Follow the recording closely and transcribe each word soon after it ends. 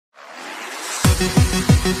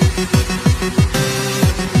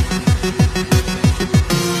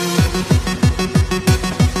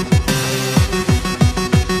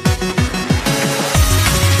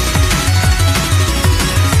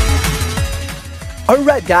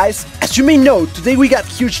Alright guys, as you may know, today we got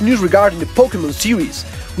huge news regarding the Pokémon series,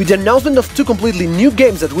 with the announcement of two completely new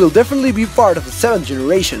games that will definitely be part of the 7th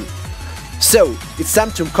generation. So, it's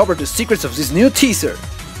time to uncover the secrets of this new teaser.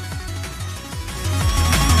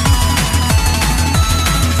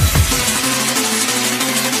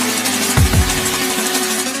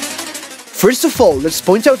 First of all, let's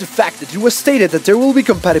point out the fact that it was stated that there will be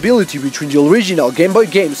compatibility between the original Game Boy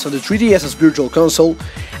games on the 3DS's Virtual Console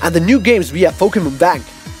and the new games via Pokémon Bank,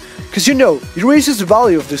 cause you know, it raises the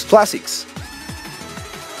value of these classics.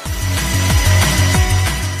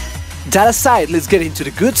 That aside, let's get into the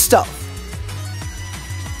good stuff.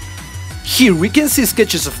 Here we can see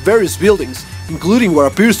sketches of various buildings, including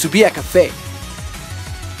what appears to be a cafe.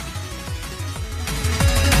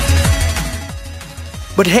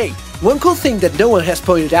 But hey, one cool thing that no one has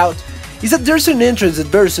pointed out is that there's an entrance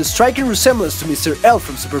that bears a striking resemblance to Mr. L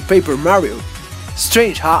from Super Paper Mario.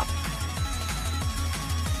 Strange, huh?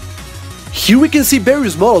 Here we can see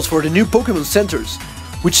various models for the new Pokémon centers,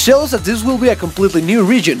 which tell us that this will be a completely new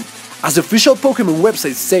region, as the official Pokémon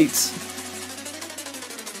website states.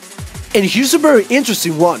 And here's a very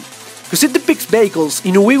interesting one, because it depicts vehicles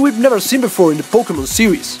in a way we've never seen before in the Pokémon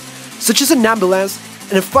series, such as an ambulance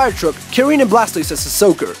and a fire truck carrying a Blastoise as a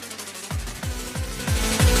soaker.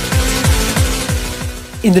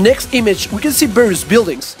 In the next image we can see various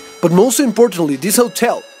buildings, but most importantly this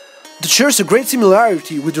hotel, that shares a great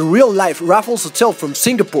similarity with the real-life Raffles Hotel from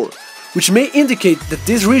Singapore, which may indicate that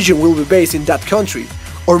this region will be based in that country,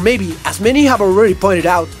 or maybe, as many have already pointed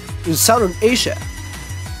out, in Southern Asia.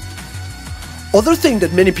 Other thing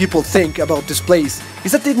that many people think about this place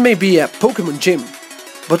is that it may be a Pokémon gym,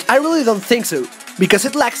 but I really don't think so, because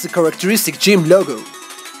it lacks the characteristic gym logo.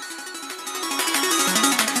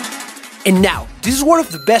 And now, this is one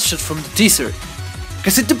of the best shots from the teaser,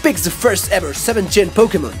 because it depicts the first ever 7th gen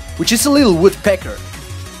Pokémon, which is a little woodpecker.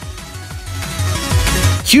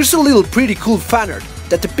 Here's a little pretty cool fan art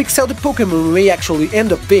that depicts how the Pokémon may actually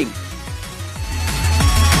end up being.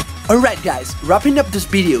 Alright guys, wrapping up this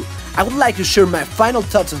video, I would like to share my final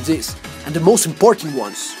thoughts on this, and the most important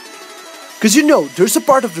ones. Cause you know, there's a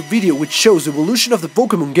part of the video which shows the evolution of the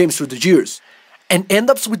Pokémon games through the years, and end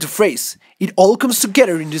up with the phrase, "It all comes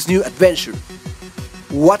together in this new adventure."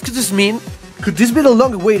 What could this mean? Could this be the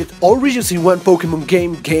long-awaited all regions in one Pokémon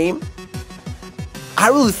game? I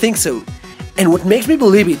really think so, and what makes me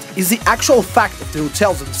believe it is the actual fact of the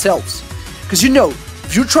hotels themselves. Cause you know,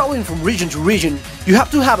 if you're traveling from region to region, you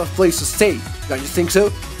have to have a place to stay, don't you think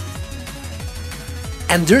so?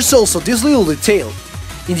 And there's also this little detail.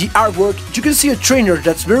 In the artwork, you can see a trainer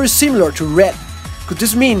that's very similar to Red. Could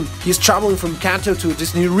this mean he's traveling from Kanto to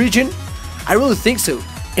this new region? I really think so,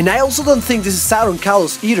 and I also don't think this is Saturn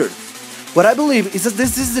Kalos either. What I believe is that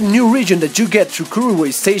this is the new region that you get through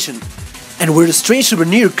Kuruway Station, and where the strange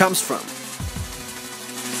souvenir comes from.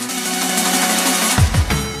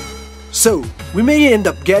 So, we may end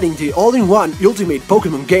up getting the all-in-one ultimate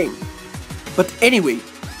Pokémon game. But anyway,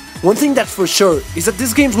 one thing that's for sure is that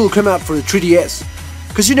these games will come out for the 3DS.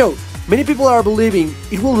 Cause you know, many people are believing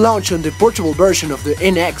it will launch on the portable version of the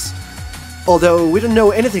NX, although we don't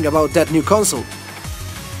know anything about that new console.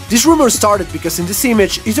 This rumor started because in this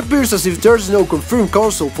image it appears as if there's no confirmed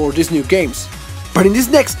console for these new games. But in this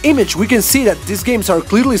next image we can see that these games are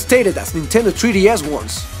clearly stated as Nintendo 3DS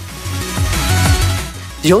ones.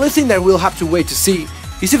 The only thing that we'll have to wait to see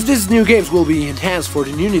is if these new games will be enhanced for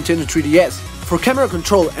the new Nintendo 3DS for camera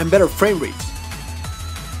control and better frame rates.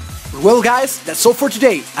 Well guys, that's all for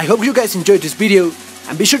today. I hope you guys enjoyed this video,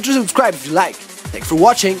 and be sure to subscribe if you like. Thanks for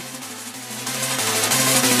watching.